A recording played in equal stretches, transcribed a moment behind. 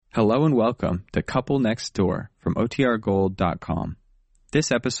Hello and welcome to Couple Next Door from OTRGold.com.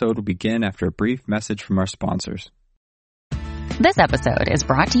 This episode will begin after a brief message from our sponsors. This episode is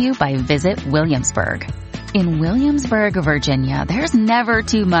brought to you by Visit Williamsburg. In Williamsburg, Virginia, there's never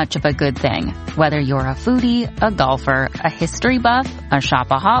too much of a good thing. Whether you're a foodie, a golfer, a history buff, a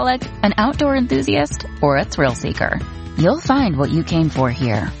shopaholic, an outdoor enthusiast, or a thrill seeker, you'll find what you came for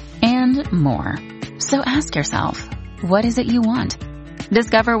here and more. So ask yourself, what is it you want?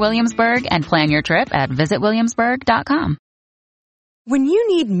 Discover Williamsburg and plan your trip at visitwilliamsburg.com. When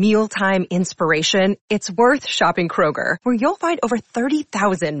you need mealtime inspiration, it's worth shopping Kroger, where you'll find over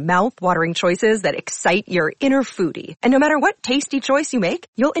 30,000 mouth-watering choices that excite your inner foodie. And no matter what tasty choice you make,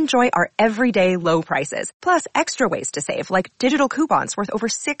 you'll enjoy our everyday low prices, plus extra ways to save, like digital coupons worth over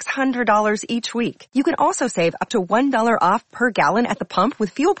 $600 each week. You can also save up to $1 off per gallon at the pump with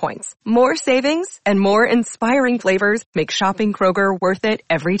fuel points. More savings and more inspiring flavors make shopping Kroger worth it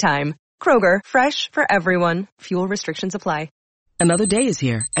every time. Kroger, fresh for everyone. Fuel restrictions apply. Another day is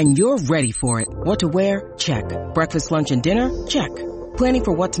here, and you're ready for it. What to wear? Check. Breakfast, lunch, and dinner? Check. Planning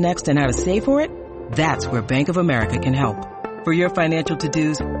for what's next and how to save for it? That's where Bank of America can help. For your financial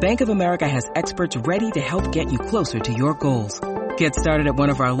to-dos, Bank of America has experts ready to help get you closer to your goals. Get started at one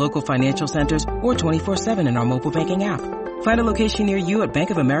of our local financial centers or 24/7 in our mobile banking app. Find a location near you at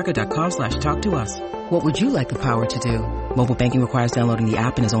bankofamerica.com/talktous. What would you like the power to do? Mobile banking requires downloading the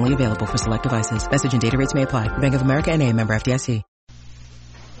app and is only available for select devices. Message and data rates may apply. Bank of America N.A., member FDIC.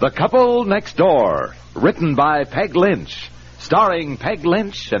 The Couple Next Door, written by Peg Lynch, starring Peg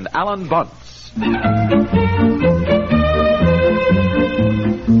Lynch and Alan Bunce.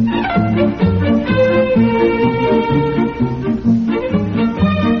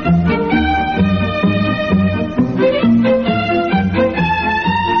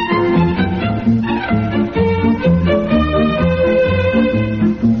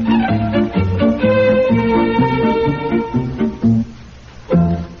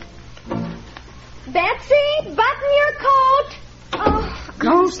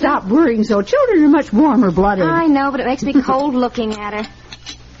 Stop worrying so. Children are much warmer-blooded. I know, but it makes me cold looking at her.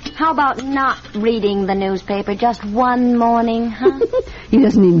 How about not reading the newspaper just one morning, huh? He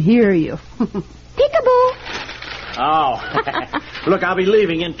doesn't even hear you. Peekaboo. Oh, look, I'll be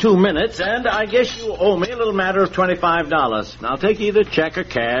leaving in 2 minutes, and I guess you owe me a little matter of $25. I'll take either check or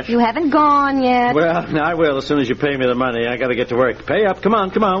cash. You haven't gone yet. Well, I will as soon as you pay me the money. I got to get to work. Pay up. Come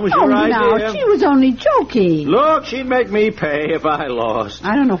on. Was your idea? No, she was only joking. Look, she'd make me pay if I lost.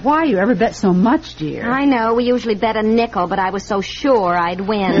 I don't know why you ever bet so much, dear. I know. We usually bet a nickel, but I was so sure I'd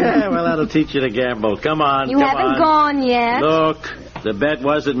win. Yeah, well, that'll teach you to gamble. Come on. You haven't gone yet. Look, the bet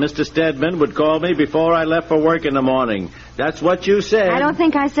was that Mr. Stedman would call me before I left for work in the morning. That's what you said. I don't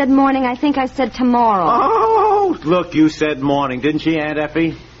think I said morning. I think I said tomorrow. Oh, look, you said morning, didn't she, Aunt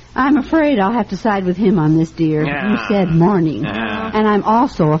Effie? I'm afraid I'll have to side with him on this, dear. Yeah. You said morning. And I'm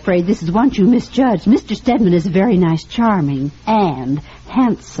also afraid this is one you misjudged. Mr. Stedman is a very nice, charming, and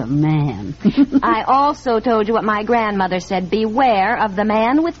handsome man. I also told you what my grandmother said. Beware of the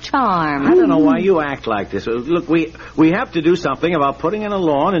man with charm. I don't know why you act like this. Look, we have to do something about putting in a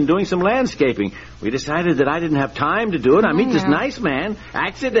lawn and doing some landscaping. We decided that I didn't have time to do it. I meet this nice man,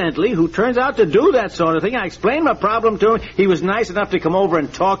 accidentally, who turns out to do that sort of thing. I explained my problem to him. He was nice enough to come over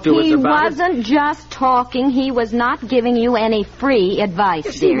and talk to us about it. He wasn't just talking. He was not giving you any free advice,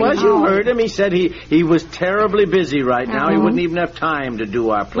 yes, dear. He was. You heard him. He said he was terribly busy right now. He wouldn't even have time to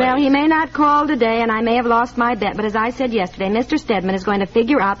do our play. Well, he may not call today, and I may have lost my bet, but as I said yesterday, Mr. Stedman is going to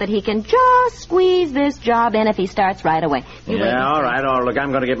figure out that he can just squeeze this job in if he starts right away. All right. Look,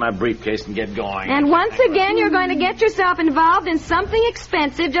 I'm going to get my briefcase and get going. And once again, you're going to get yourself involved in something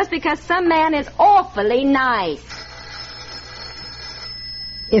expensive just because some man is awfully nice.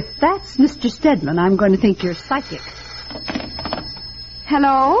 If that's Mr. Stedman, I'm going to think you're psychic.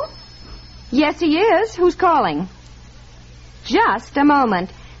 Hello? Yes, he is. Who's calling? Just a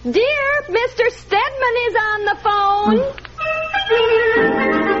moment. Dear, Mr. Stedman is on the phone.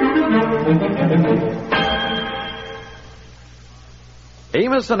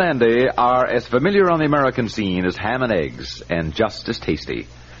 Amos and Andy are as familiar on the American scene as ham and eggs, and just as tasty.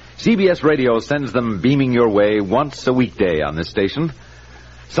 CBS Radio sends them beaming your way once a weekday on this station.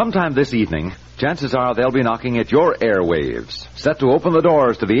 Sometime this evening, chances are they'll be knocking at your airwaves, set to open the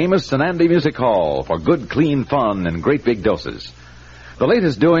doors to the Amos and Andy Music Hall for good, clean fun in great big doses. The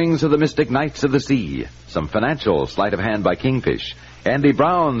latest doings of the Mystic Knights of the Sea, some financial sleight of hand by Kingfish, Andy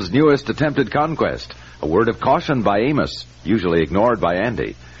Brown's newest attempted conquest, a word of caution by Amos, usually ignored by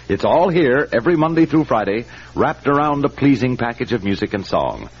Andy. It's all here every Monday through Friday, wrapped around a pleasing package of music and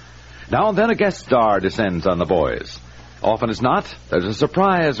song. Now and then a guest star descends on the boys. Often as not, there's a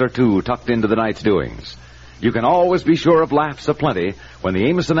surprise or two tucked into the night's doings. You can always be sure of laughs aplenty when the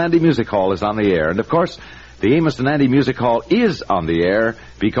Amos and Andy Music Hall is on the air. And, of course, the Amos and Andy Music Hall is on the air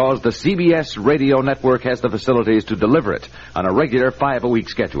because the CBS radio network has the facilities to deliver it on a regular 5-a-week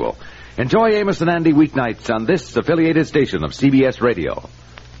schedule. Enjoy Amos and Andy weeknights on this affiliated station of CBS Radio.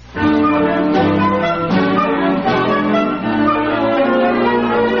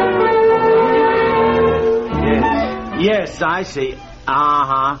 Yes, I see.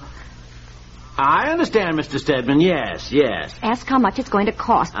 Uh-huh. I understand, Mr. Stedman. Yes. Ask how much it's going to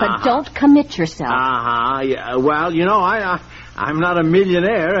cost, but don't commit yourself. Yeah. Well, you know, I'm not a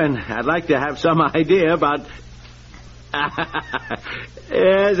millionaire, and I'd like to have some idea about...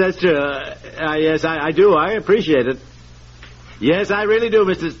 Yes, that's true. Yes, I do. I appreciate it. Yes, I really do,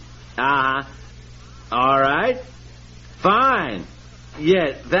 Mr. All right. Fine.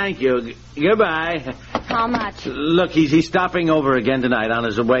 Yes, thank you. Goodbye. How much? Look, he's stopping over again tonight on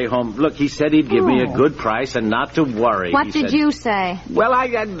his way home. Look, he said he'd give me a good price and not to worry. What did you say? Well, I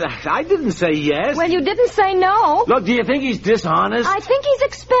didn't say yes. Well, you didn't say no. Look, do you think he's dishonest? I think he's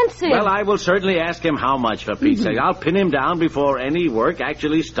expensive. Well, I will certainly ask him how much, for Pete's sake. I'll pin him down before any work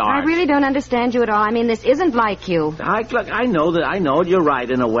actually starts. I really don't understand you at all. I mean, this isn't like you. Look, I know you're right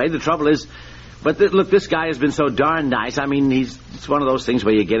in a way. The trouble is... But look, this guy has been so darn nice. I mean, it's one of those things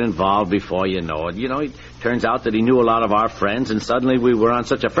where you get involved before you know it. You know, it turns out that he knew a lot of our friends, and suddenly we were on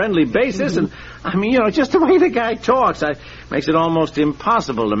such a friendly basis. And, I mean, you know, just the way the guy talks, makes it almost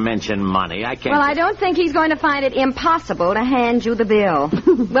impossible to mention money. I can't... Well, I don't think he's going to find it impossible to hand you the bill.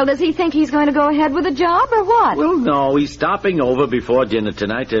 Well, does he think he's going to go ahead with the job, or what? Well, no, he's stopping over before dinner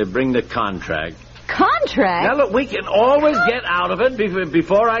tonight to bring the contract. Contract? Now, look, we can always get out of it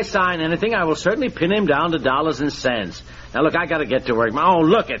before I sign anything. I will certainly pin him down to dollars and cents. Now, look, I got to get to work. Oh,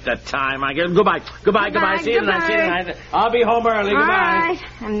 look at the time. Goodbye. See you tonight. I'll be home early. Goodbye. All right.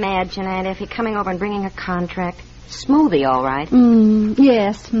 Imagine, Aunt Effie, coming over and bringing a contract. Smoothie, all right.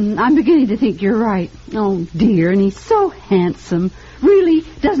 Yes, I'm beginning to think you're right. Oh, dear, and he's so handsome. Really,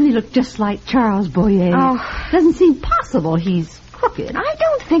 doesn't he look just like Charles Boyer? Oh. Doesn't seem possible he's crooked. I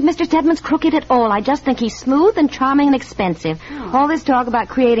don't think Mr. Stedman's crooked at all. I just think he's smooth and charming and expensive. All this talk about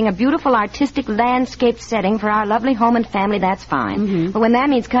creating a beautiful artistic landscape setting for our lovely home and family, that's fine. But when that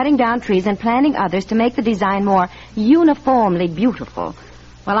means cutting down trees and planting others to make the design more uniformly beautiful,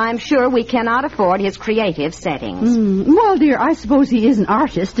 well, I'm sure we cannot afford his creative settings. Well, dear, I suppose he is an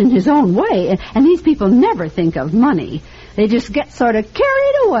artist in his own way, and these people never think of money. They just get sort of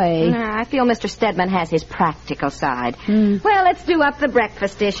carried away. I feel Mr. Stedman has his practical side. Well, let's do up the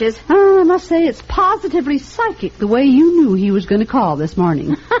breakfast dishes. I must say it's positively psychic the way you knew he was going to call this morning.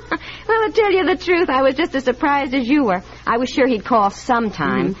 Well, to tell you the truth, I was just as surprised as you were. I was sure he'd call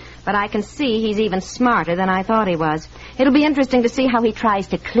sometime. But I can see he's even smarter than I thought he was. It'll be interesting to see how he tries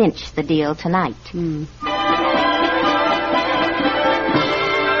to clinch the deal tonight.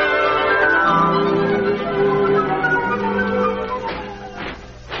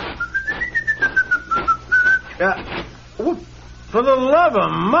 For the love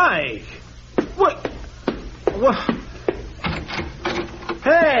of Mike! What?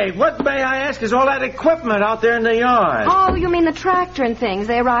 Hey, what, may I ask, is all that equipment out there in the yard? Oh, you mean the tractor and things.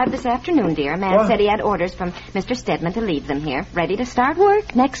 They arrived this afternoon, dear. Man said he had orders from Mr. Stedman to leave them here, ready to start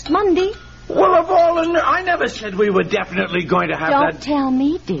work next Monday. Well, of all I never said we were definitely going to have Don't tell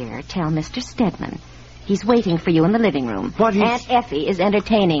me, dear. Tell Mr. Stedman. He's waiting for you in the living room. Aunt Effie is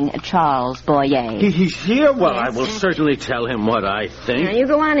entertaining Charles Boyer. He's here? Well, Yes. I will certainly tell him what I think. Now, you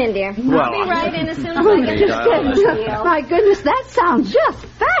go on in, dear. I'll be right in as soon as I get to the My goodness, that sounds just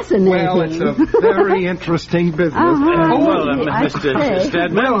fascinating. Well, it's a very interesting business. Mr.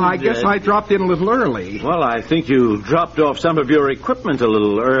 Stedman. Well, I guess I dropped in a little early. Well, I think you dropped off some of your equipment a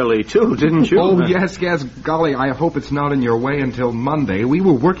little early, too, didn't you? Oh, yes. Golly, I hope it's not in your way until Monday. We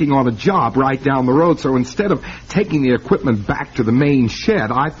were working on a job right down the road, so instead of taking the equipment back to the main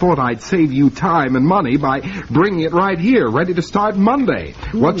shed, I thought I'd save you time and money by bringing it right here, ready to start Monday.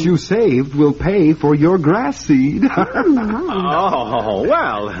 What you saved will pay for your grass seed. Oh,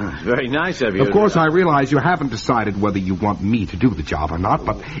 well, very nice of you. Of course, I realize you haven't decided whether you want me to do the job or not,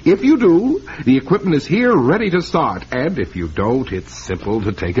 but if you do, the equipment is here ready to start. And if you don't, it's simple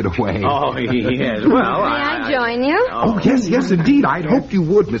to take it away. Oh, yes. Well, May I join you? Oh, yes, indeed. I'd hoped you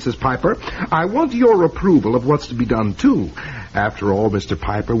would, Mrs. Piper. I want your approval of what's to be done, too. After all, Mr.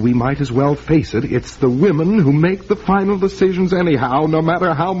 Piper, we might as well face it. It's the women who make the final decisions anyhow, no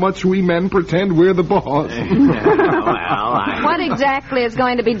matter how much we men pretend we're the boss. What exactly is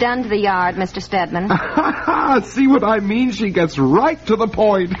going to be done to the yard, Mr. Stedman? See what I mean? She gets right to the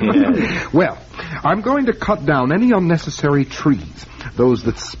point. Well, I'm going to cut down any unnecessary trees, those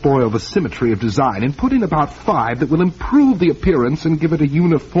that spoil the symmetry of design, and put in about 5 that will improve the appearance and give it a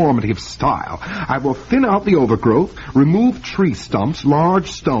uniformity of style. I will thin out the overgrowth, remove tree stumps,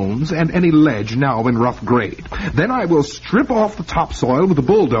 large stones, and any ledge now in rough grade. Then I will strip off the topsoil with a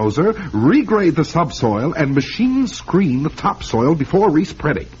bulldozer, regrade the subsoil, and machine screen the topsoil before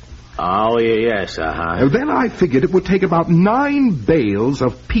respreading. Oh, yes, Then I figured it would take about 9 bales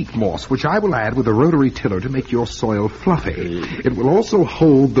of peat moss, which I will add with a rotary tiller to make your soil fluffy. It will also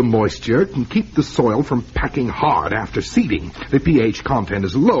hold the moisture and keep the soil from packing hard after seeding. The pH content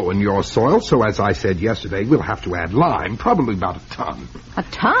is low in your soil, so as I said yesterday, we'll have to add lime, probably about a ton. A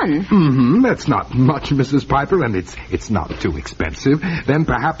ton? Mm-hmm. That's not much, Mrs. Piper, and it's not too expensive. Then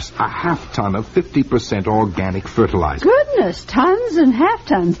perhaps a half ton of 50% organic fertilizer. Goodness, tons and half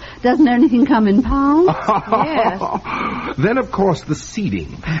tons. Doesn't anything come in pounds? Yes. Then, of course, the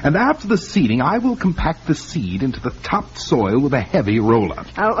seeding. And after the seeding, I will compact the seed into the top soil with a heavy roller.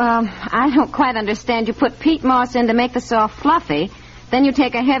 I don't quite understand. You put peat moss in to make the soil fluffy. Then you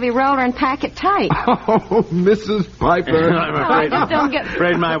take a heavy roller and pack it tight. Oh, Mrs. Piper. I'm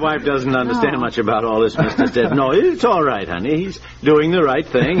afraid my wife doesn't understand much about all this, Mr. Stead. No, it's all right, honey. He's doing the right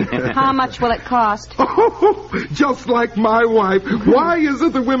thing. How much will it cost? Oh, just like my wife. Why is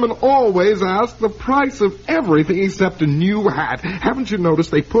it that women always ask the price of everything except a new hat? Haven't you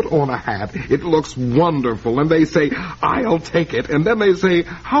noticed they put on a hat, it looks wonderful, and they say, I'll take it, and then they say,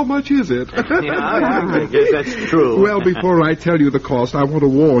 how much is it? Yeah, I guess that's true. Well, before I tell you the cost, I want to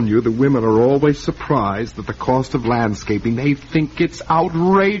warn you that women are always surprised at the cost of landscaping. They think it's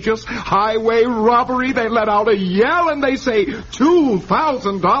outrageous. Highway robbery. They let out a yell and they say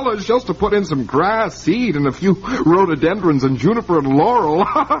 $2,000 just to put in some grass, seed, and a few rhododendrons and juniper and laurel.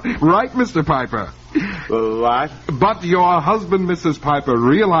 Right, Mr. Piper? What? But your husband, Mrs. Piper,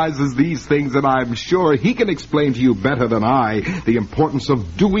 realizes these things, and I'm sure he can explain to you better than I the importance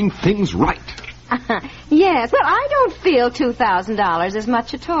of doing things right. Yes. Well, I don't feel $2,000 is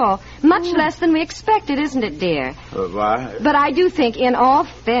much at all. Much less than we expected, isn't it, dear? What? But I do think, in all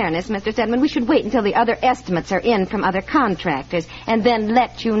fairness, Mr. Stedman, we should wait until the other estimates are in from other contractors and then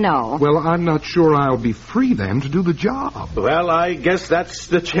let you know. Well, I'm not sure I'll be free then to do the job. Well, I guess that's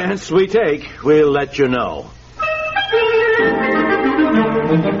the chance we take. We'll let you know.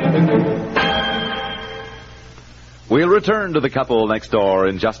 We'll return to the couple next door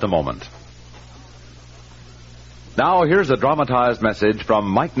in just a moment. Now, here's a dramatized message from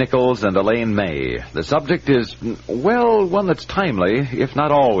Mike Nichols and Elaine May. The subject is, well, one that's timely, if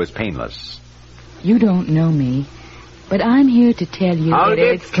not always painless. You don't know me, but I'm here to tell you that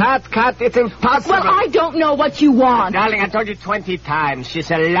it's... Cut, it's impossible. Well, I don't know what you want. Darling, I told you 20 times. She's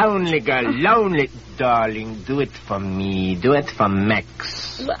a lonely girl, lonely. Darling, do it for me. Do it for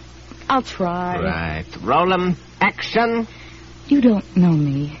Max. I'll try. Right. Roll 'em. Action. You don't know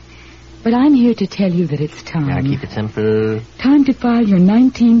me, but I'm here to tell you that it's time. Yeah, keep it simple. Time to file your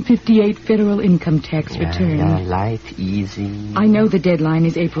 1958 federal income tax return. Yeah, light, easy. I know the deadline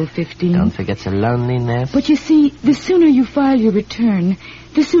is April 15th. Don't forget the loneliness. But you see, the sooner you file your return,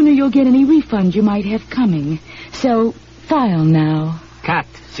 the sooner you'll get any refund you might have coming. So, file now. Cut.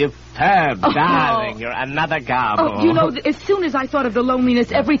 Superb, darling. You're another garbo. Oh, you know, as soon as I thought of the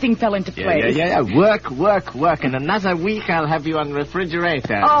loneliness, everything fell into place. Yeah. Work. In another week, I'll have you on the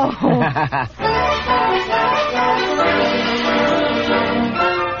refrigerator. Oh.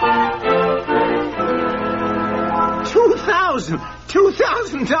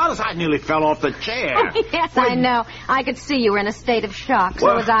 $2,000? I nearly fell off the chair. Oh, yes, I know. I could see you were in a state of shock.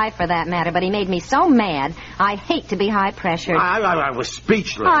 So was I, for that matter. But he made me so mad, I hate to be high-pressured. I was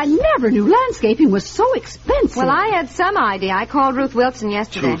speechless. I never knew landscaping was so expensive. Well, I had some idea. I called Ruth Wilson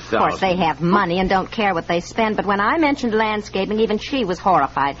yesterday. Of course, they have money and don't care what they spend. But when I mentioned landscaping, even she was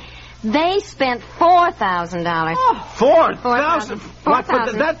horrified. They spent $4,000. Oh, $4,000? What?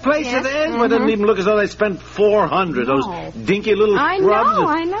 But that place yes. at the end doesn't even look as though they spent $400. Those dinky little scrubs.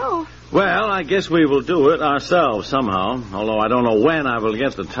 I know. Well, I guess we will do it ourselves somehow, although I don't know when I will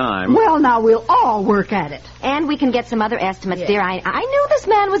get the time. Well, now, we'll all work at it. And we can get some other estimates, dear. I knew this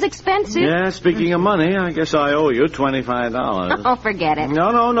man was expensive. Yeah, speaking of money, I guess I owe you $25. Oh, forget it.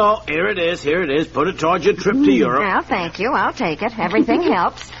 No. Here it is. Put it towards your trip to Europe. Well, thank you. I'll take it. Everything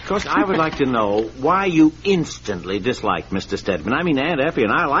helps. Of course, I would like to know why you instantly disliked Mr. Stedman. I mean, Aunt Effie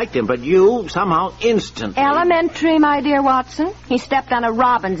and I liked him, but you somehow instantly... Elementary, my dear Watson. He stepped on a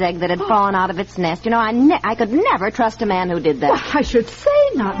robin's egg that had fallen out of its nest. You know, I could never trust a man who did that. Well, I should say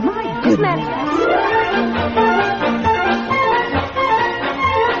not my Isn't that...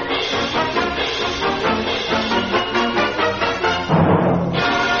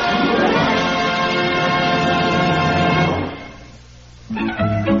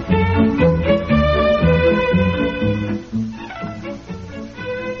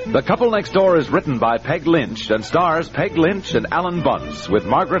 The Couple Next Door is written by Peg Lynch and stars Peg Lynch and Alan Bunce with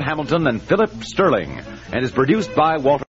Margaret Hamilton and Philip Sterling, and is produced by Walter